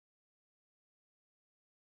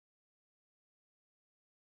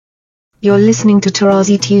You're listening to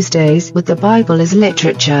Tarazi Tuesdays with the Bible as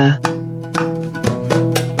Literature.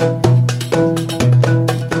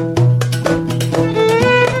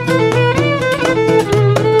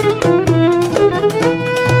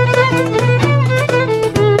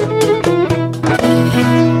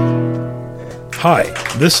 Hi,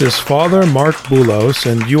 this is Father Mark Boulos,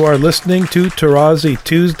 and you are listening to Tarazi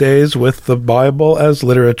Tuesdays with the Bible as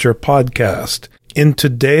Literature podcast. In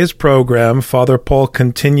today's program, Father Paul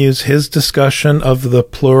continues his discussion of the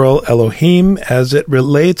plural Elohim as it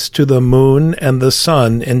relates to the moon and the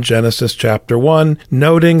sun in Genesis chapter 1,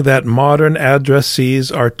 noting that modern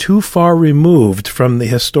addressees are too far removed from the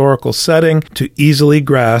historical setting to easily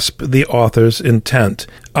grasp the author's intent.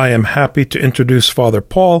 I am happy to introduce Father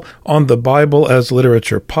Paul on the Bible as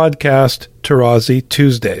Literature podcast, Tarazi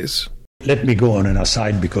Tuesdays. Let me go on an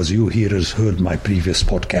aside because you hearers heard my previous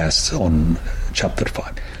podcasts on chapter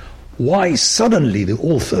 5. Why suddenly the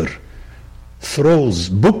author throws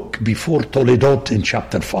book before Toledot in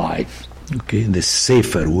chapter 5? Okay, the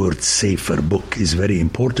Sefer word, Sefer, book, is very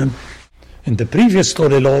important. In the previous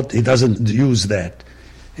Toledot, he doesn't use that.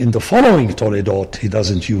 In the following Toledot, he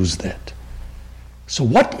doesn't use that. So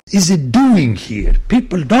what is it doing here?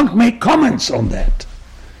 People don't make comments on that.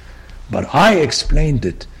 But I explained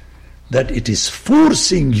it, that it is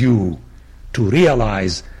forcing you to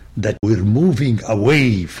realize that we're moving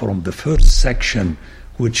away from the first section,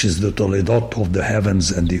 which is the Toledot of the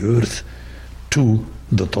heavens and the earth, to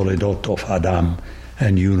the Toledot of Adam.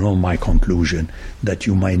 And you know my conclusion, that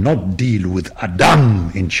you might not deal with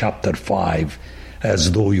Adam in chapter 5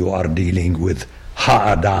 as though you are dealing with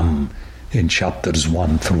Ha-Adam in chapters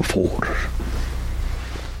 1 through 4.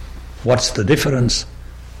 What's the difference?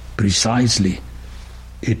 Precisely,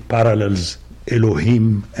 it parallels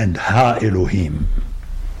Elohim and Ha-Elohim.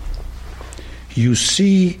 You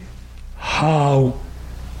see how,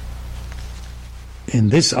 in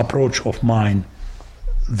this approach of mine,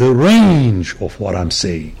 the range of what I'm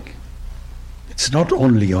saying, it's not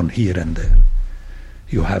only on here and there.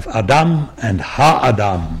 You have Adam and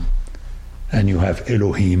Ha-Adam, and you have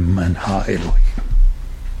Elohim and Ha-Elohim.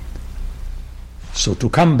 So to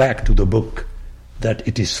come back to the book, that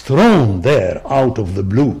it is thrown there out of the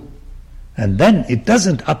blue, and then it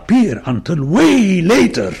doesn't appear until way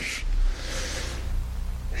later,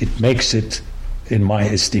 it makes it, in my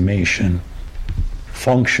estimation,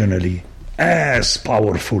 functionally as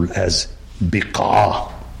powerful as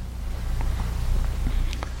Biqa,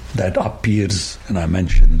 that appears, and I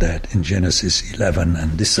mentioned that in Genesis 11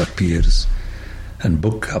 and disappears, and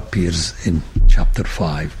book appears in chapter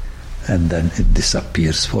 5, and then it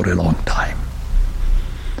disappears for a long time.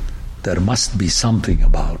 There must be something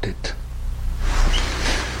about it.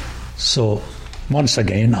 So, once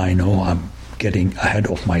again, I know I'm getting ahead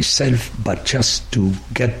of myself, but just to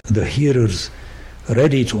get the hearers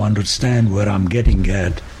ready to understand where I'm getting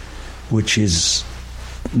at, which is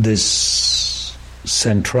this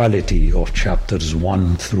centrality of chapters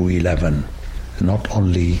 1 through 11, not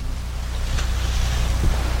only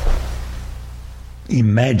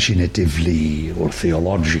imaginatively or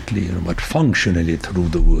theologically, but functionally through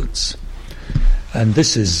the words. And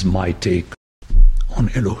this is my take on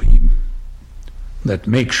Elohim, that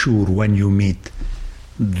make sure when you meet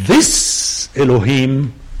this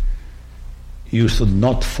Elohim, you should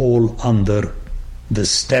not fall under the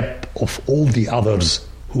step of all the others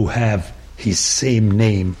who have his same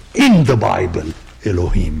name in the Bible,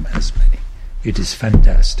 Elohim, as many. It is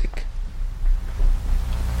fantastic.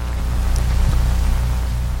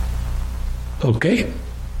 Okay?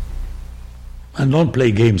 And don't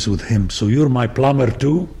play games with him. So you're my plumber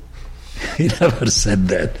too? He never said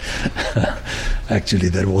that. Actually,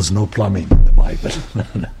 there was no plumbing in the Bible.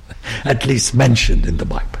 At least mentioned in the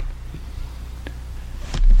Bible.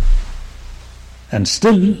 And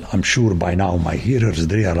still, I'm sure by now my hearers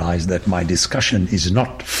realize that my discussion is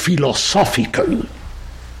not philosophical.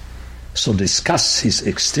 So discuss his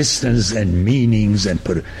existence and meanings and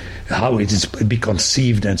how it is be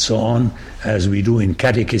conceived and so on, as we do in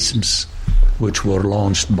catechisms, which were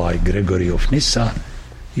launched by Gregory of Nyssa.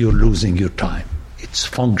 You're losing your time. It's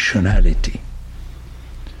functionality.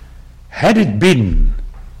 Had it been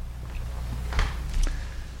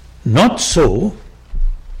not so,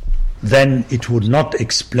 then it would not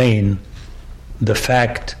explain the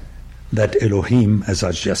fact that Elohim, as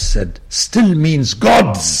I just said, still means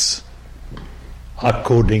gods,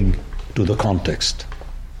 according to the context.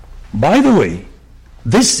 By the way,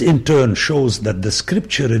 this in turn shows that the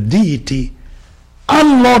scripture deity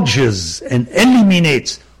unlodges and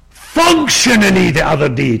eliminates functionally the other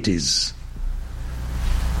deities.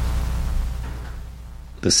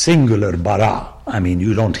 the singular bara. I mean,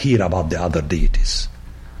 you don't hear about the other deities.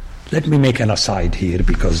 Let me make an aside here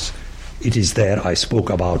because it is there, I spoke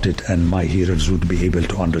about it, and my hearers would be able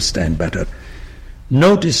to understand better.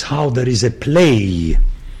 Notice how there is a play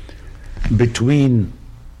between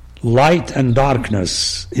light and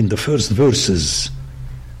darkness in the first verses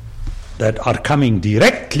that are coming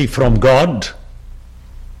directly from God,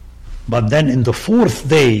 but then in the fourth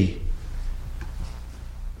day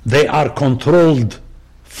they are controlled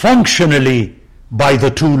functionally by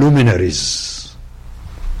the two luminaries.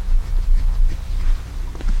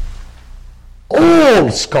 All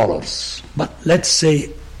scholars, but let's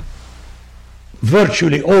say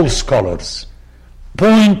virtually all scholars,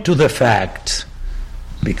 point to the fact,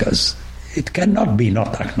 because it cannot be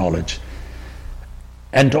not acknowledged,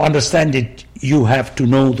 and to understand it you have to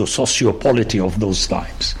know the sociopolity of those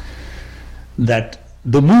times, that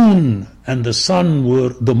the moon and the sun were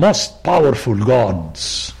the most powerful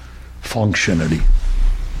gods functionally.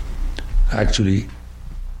 Actually,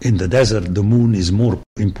 in the desert, the moon is more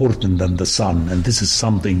important than the sun, and this is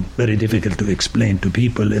something very difficult to explain to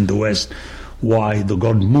people in the West, why the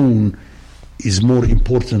god moon is more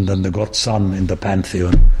important than the god sun in the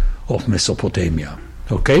pantheon of Mesopotamia.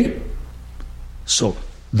 Okay? So,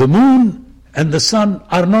 the moon and the sun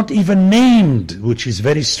are not even named, which is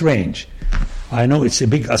very strange. I know it's a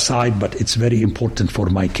big aside, but it's very important for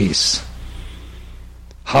my case.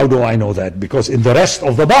 How do I know that? Because in the rest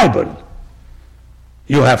of the Bible,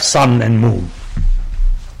 you have sun and moon.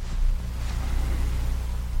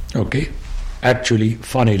 Okay? Actually,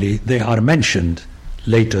 funnily, they are mentioned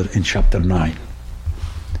later in chapter 9.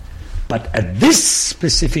 But at this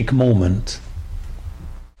specific moment,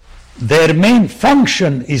 their main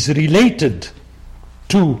function is related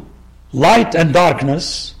to light and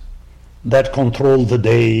darkness that control the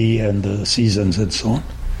day and the seasons and so on,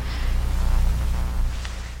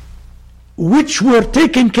 which were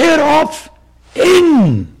taken care of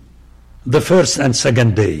in the first and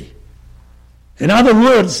second day. In other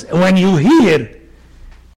words, when you hear,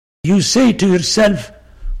 you say to yourself,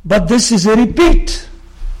 but this is a repeat.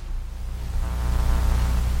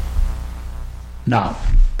 Now,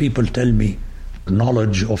 people tell me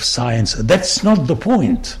knowledge of science, that's not the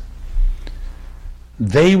point.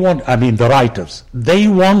 The writers, they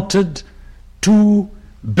wanted to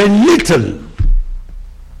belittle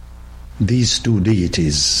these two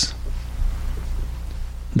deities,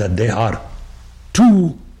 that they are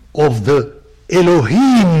two of the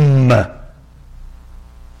Elohim,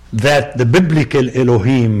 that the biblical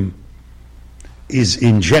Elohim is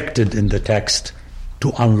injected in the text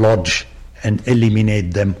to unlodge and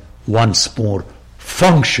eliminate them once more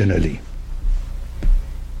functionally.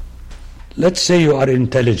 Let's say you are an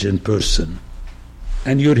intelligent person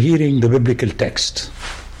and you're hearing the biblical text.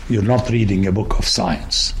 You're not reading a book of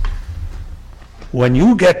science. When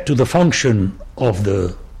you get to the function of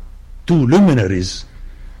the two luminaries,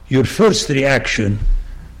 your first reaction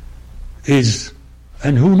is,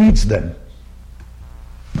 and who needs them?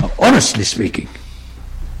 Now, honestly speaking,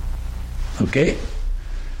 okay?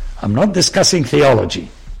 I'm not discussing theology.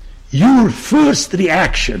 Your first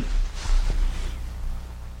reaction,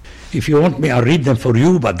 if you want me, I'll read them for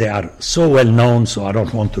you, but they are so well known, so I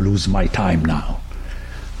don't want to lose my time now.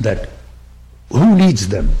 That who needs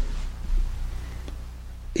them?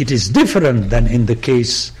 It is different than in the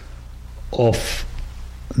case of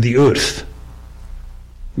the earth.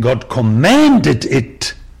 God commanded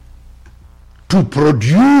it to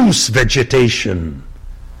produce vegetation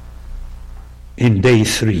in day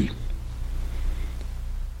 3.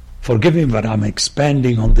 Forgive me, but I'm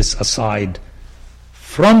expanding on this aside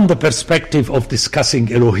from the perspective of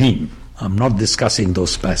discussing Elohim. I'm not discussing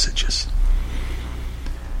those passages.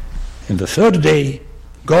 In the 3rd day,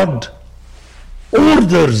 God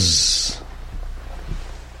orders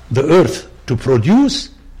the earth to produce,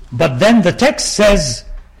 but then the text says,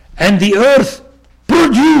 and the earth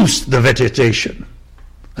produced the vegetation.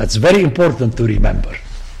 That's very important to remember.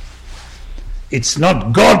 It's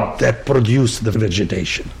not God that produced the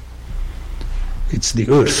vegetation. It's the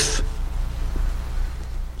earth.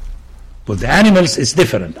 With the animals, it's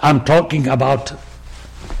different. I'm talking about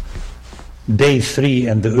day 3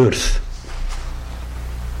 and the earth.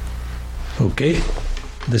 Okay?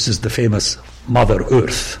 This is the famous Mother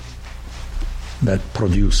Earth that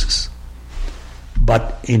produces.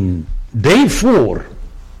 But in day 4,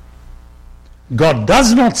 God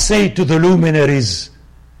does not say to the luminaries,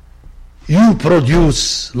 you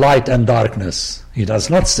produce light and darkness. He does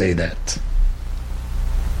not say that.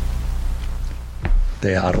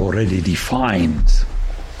 They are already defined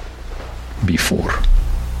before.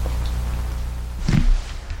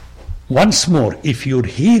 Once more, if you're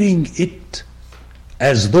hearing it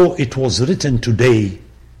as though it was written today,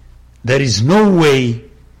 there is no way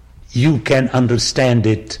you can understand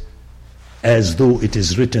it as though it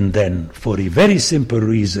is written then, for a very simple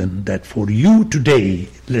reason that for you today,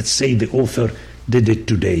 let's say the author did it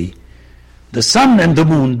today, the sun and the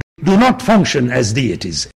moon do not function as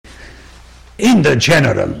deities in the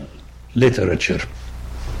general literature.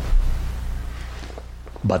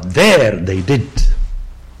 But there they did.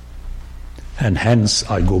 And hence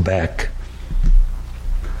I go back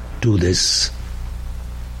to this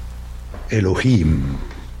Elohim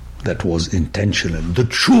that was intentional, the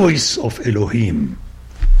choice of Elohim,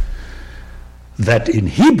 that in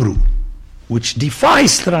Hebrew, which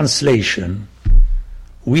defies translation,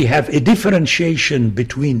 we have a differentiation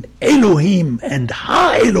between Elohim and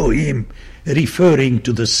Ha-Elohim, referring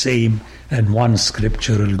to the same and one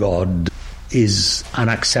scriptural God, is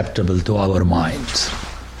unacceptable to our minds.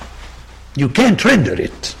 You can't render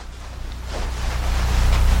it.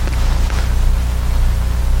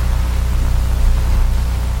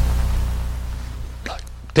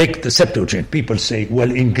 Take the Septuagint. People say, well,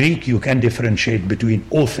 in Greek you can differentiate between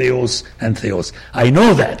Theos and Theos. I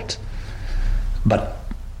know that. But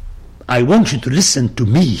I want you to listen to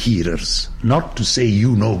me, hearers, not to say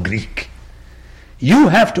you know Greek. You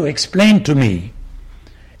have to explain to me,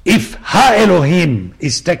 if Ha-Elohim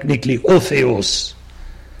is technically Theos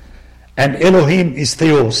and Elohim is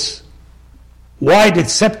Theos, why did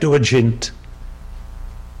Septuagint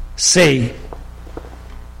say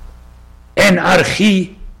en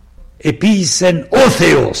archi episen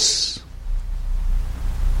Theos?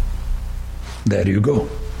 There you go.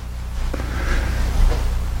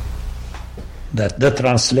 That the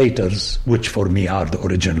translators, which for me are the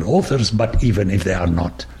original authors, but even if they are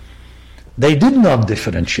not, they did not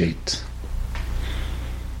differentiate.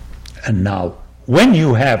 And now, when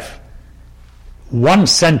you have one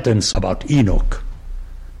sentence about Enoch,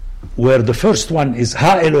 where the first one is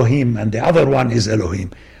Ha-Elohim and the other one is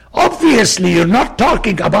Elohim, obviously you're not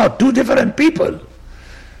talking about two different people.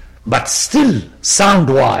 But still,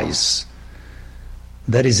 sound-wise,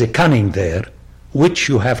 there is a cunning there, which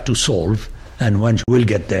you have to solve, and when we'll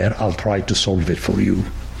get there, I'll try to solve it for you.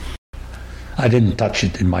 I didn't touch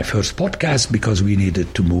it in my first podcast because we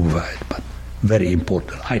needed to move ahead, but very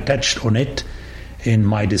important. I touched on it in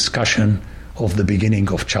my discussion of the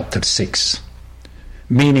beginning of chapter 6,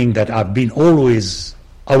 meaning that I've been always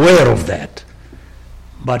aware of that,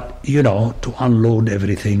 but, to unload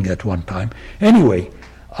everything at one time. Anyway,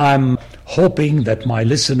 I'm hoping that my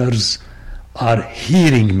listeners are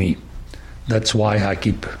hearing me. That's why I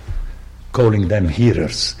keep calling them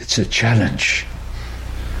hearers. It's a challenge.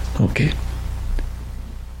 Okay?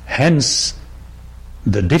 Hence,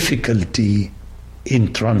 the difficulty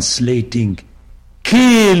in translating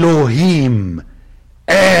Elohim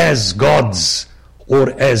as gods or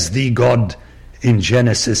as the God in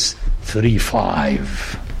Genesis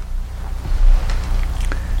 3:5.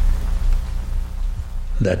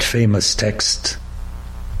 That famous text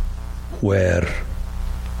where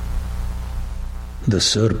the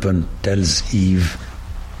serpent tells Eve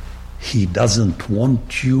he doesn't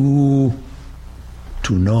want you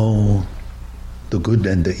to know the good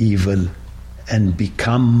and the evil and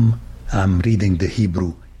become, I'm reading the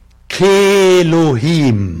Hebrew,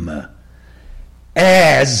 Elohim.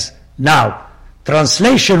 As, now,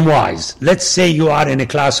 translation-wise, let's say you are in a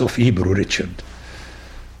class of Hebrew, Richard.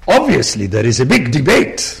 Obviously, there is a big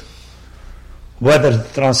debate whether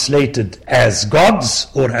translated as gods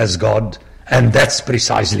or as God, and that's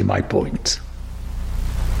precisely my point.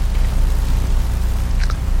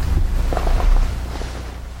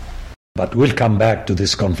 But we'll come back to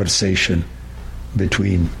this conversation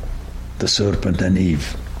between the serpent and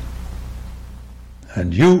Eve.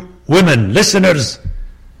 And you women, listeners,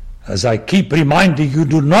 as I keep reminding you,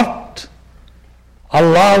 do not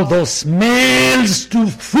allow those males to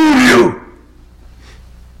fool you,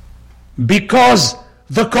 because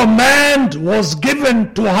the command was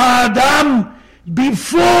given to Adam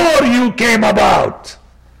before you came about.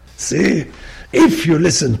 See, if you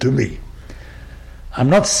listen to me, I'm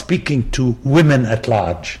not speaking to women at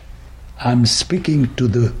large. I'm speaking to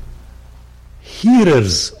the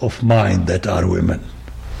hearers of mine that are women.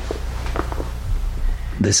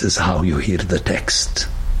 This is how you hear the text.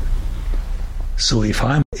 So if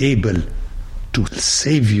I'm able to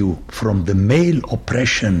save you from the male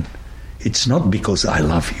oppression, it's not because I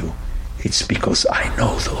love you. It's because I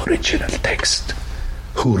know the original text.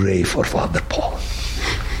 Hooray for Father Paul.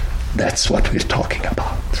 That's what we're talking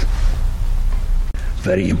about.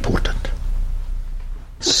 Very important.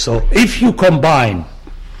 So if you combine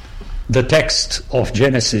the text of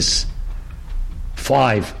Genesis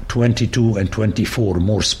 5:22 and 24,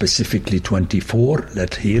 more specifically 24,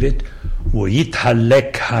 let's hear it.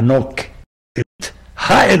 وَيِتْحَلَّكْ Hanok et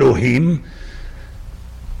Ha-Elohim,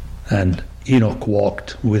 and Enoch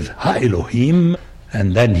walked with Ha-Elohim,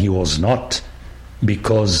 and then he was not,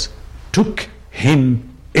 because took him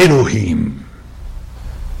Elohim.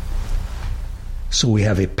 So we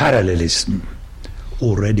have a parallelism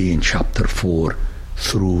already in chapter 4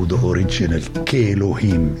 through the original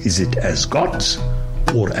Ke-Elohim. Is it as gods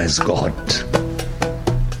or as God?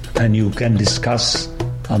 And you can discuss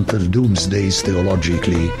until doomsdays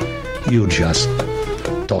theologically. You're just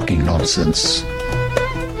talking nonsense,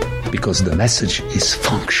 because the message is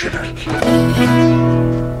functional.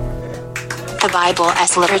 The Bible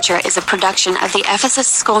as Literature is a production of the Ephesus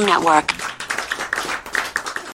School Network.